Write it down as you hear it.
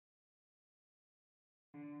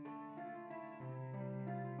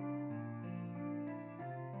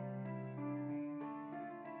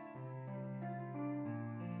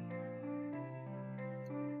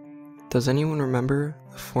Does anyone remember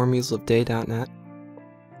the formulesofday.net?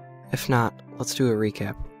 If not, let's do a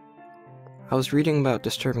recap. I was reading about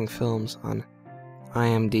disturbing films on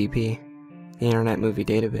IMDb, the Internet Movie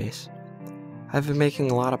Database. I've been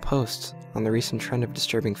making a lot of posts on the recent trend of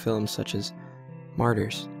disturbing films such as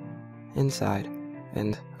Martyrs, Inside,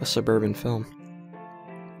 and A Suburban Film.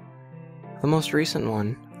 The most recent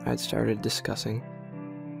one I'd started discussing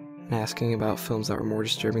and asking about films that were more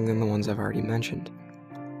disturbing than the ones I've already mentioned.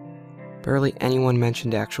 Barely anyone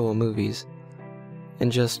mentioned actual movies,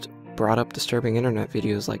 and just brought up disturbing internet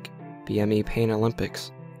videos like BME Pain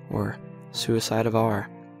Olympics, or Suicide of R,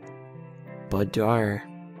 Bud Dwyer.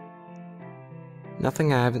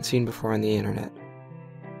 Nothing I haven't seen before on the internet.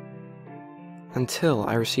 Until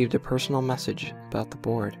I received a personal message about the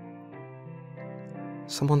board.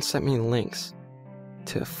 Someone sent me links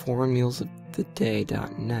to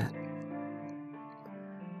formulesoftheday.net,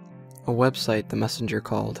 a website the messenger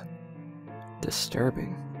called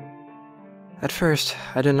disturbing. At first,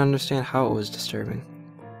 I didn't understand how it was disturbing.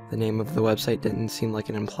 The name of the website didn't seem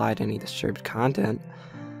like it implied any disturbed content.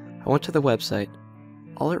 I went to the website.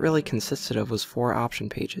 All it really consisted of was 4 option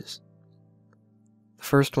pages. The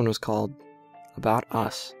first one was called About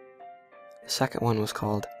Us. The second one was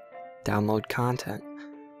called Download Content.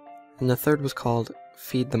 And the third was called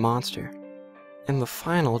Feed the Monster. And the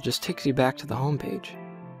final just takes you back to the home page.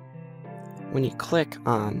 When you click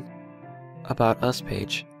on About Us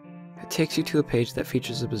page, it takes you to a page that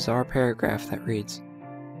features a bizarre paragraph that reads,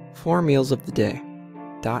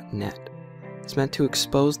 formulesoftheday.net is meant to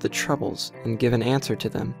expose the troubles and give an answer to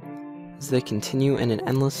them as they continue in an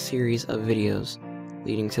endless series of videos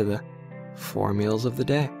leading to the 4 meals of the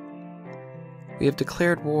day. We have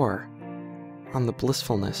declared war on the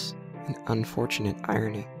blissfulness and unfortunate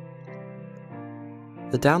irony.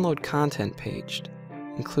 The download content page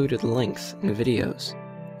included links and videos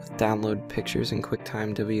with download pictures in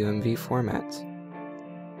QuickTime WMV formats.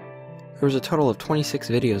 There was a total of 26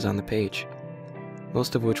 videos on the page,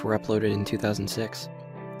 most of which were uploaded in 2006.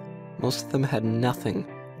 Most of them had nothing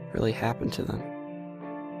really happen to them.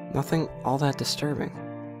 Nothing all that disturbing.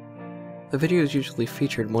 The videos usually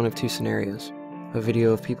featured one of 2 scenarios: a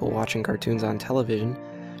video of people watching cartoons on television,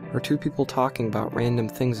 or 2 people talking about random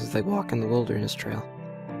things as they walk in the wilderness trail.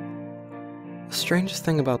 The strangest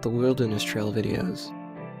thing about the wilderness trail videos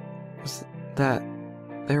was that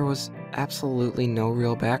there was absolutely no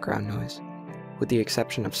real background noise, with the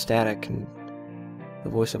exception of static and the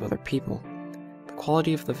voice of other people. The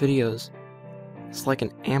quality of the videos is like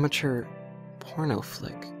an amateur porno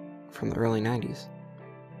flick from the early 90s.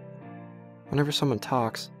 Whenever someone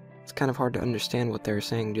talks, it's kind of hard to understand what they're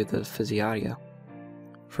saying due to the fuzzy audio.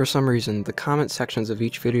 For some reason, the comment sections of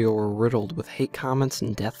each video were riddled with hate comments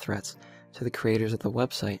and death threats to the creators of the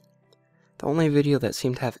website. The only video that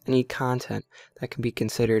seemed to have any content that can be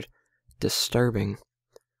considered disturbing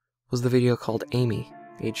was the video called Amy,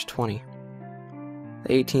 age 20. The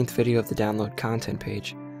 18th video of the download content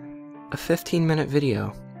page, a 15-minute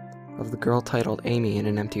video of the girl titled Amy in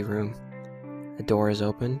an empty room. A door is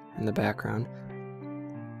open in the background.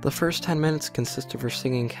 The first 10 minutes consist of her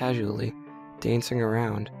singing casually, dancing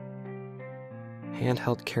around.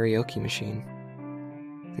 Handheld karaoke machine.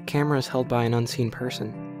 The camera is held by an unseen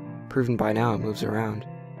person. Proven by now it moves around.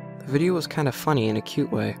 The video was kind of funny in a cute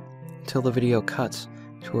way, until the video cuts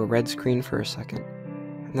to a red screen for a second,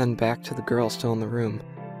 and then back to the girl still in the room,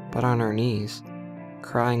 but on her knees,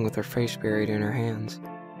 crying with her face buried in her hands.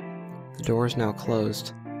 The door is now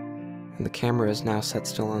closed, and the camera is now set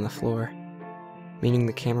still on the floor, meaning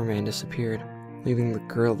the cameraman disappeared, leaving the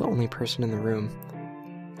girl the only person in the room.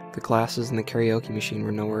 The glasses and the karaoke machine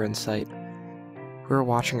were nowhere in sight. We were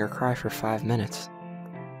watching her cry for 5 minutes.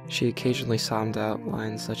 She occasionally sobbed out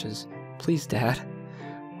lines such as, "Please, Dad,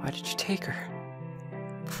 why did you take her?"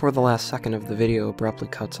 Before the last second of the video abruptly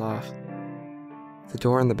cuts off. The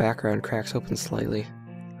door in the background cracks open slightly,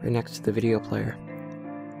 right next to the video player.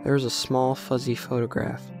 There is a small fuzzy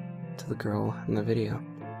photograph to the girl in the video.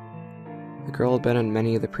 The girl had been in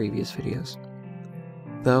many of the previous videos,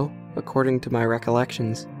 though, according to my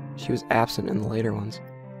recollections, she was absent in the later ones.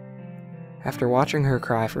 After watching her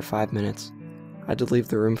cry for 5 minutes, I had to leave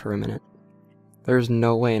the room for a minute. There is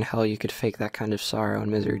no way in hell you could fake that kind of sorrow and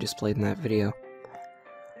misery displayed in that video.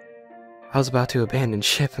 I was about to abandon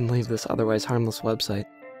ship and leave this otherwise harmless website.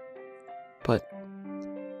 But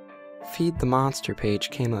Feed the Monster page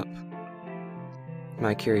came up.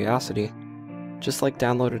 My curiosity, just like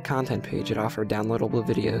downloaded content page, it offered downloadable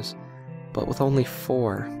videos, but with only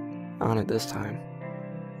 4 on it this time.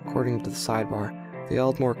 According to the sidebar, they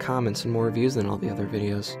all had more comments and more views than all the other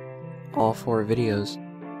videos. All 4 videos,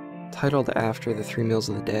 titled after the 3 meals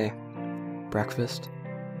of the day, breakfast,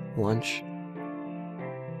 lunch,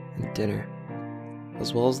 and dinner,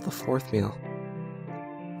 as well as the fourth meal,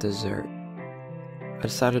 dessert. I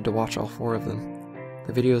decided to watch all 4 of them.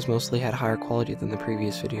 The videos mostly had higher quality than the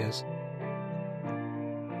previous videos.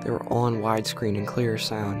 They were all in widescreen and clearer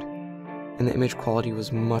sound, and the image quality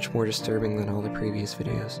was much more disturbing than all the previous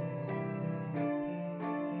videos.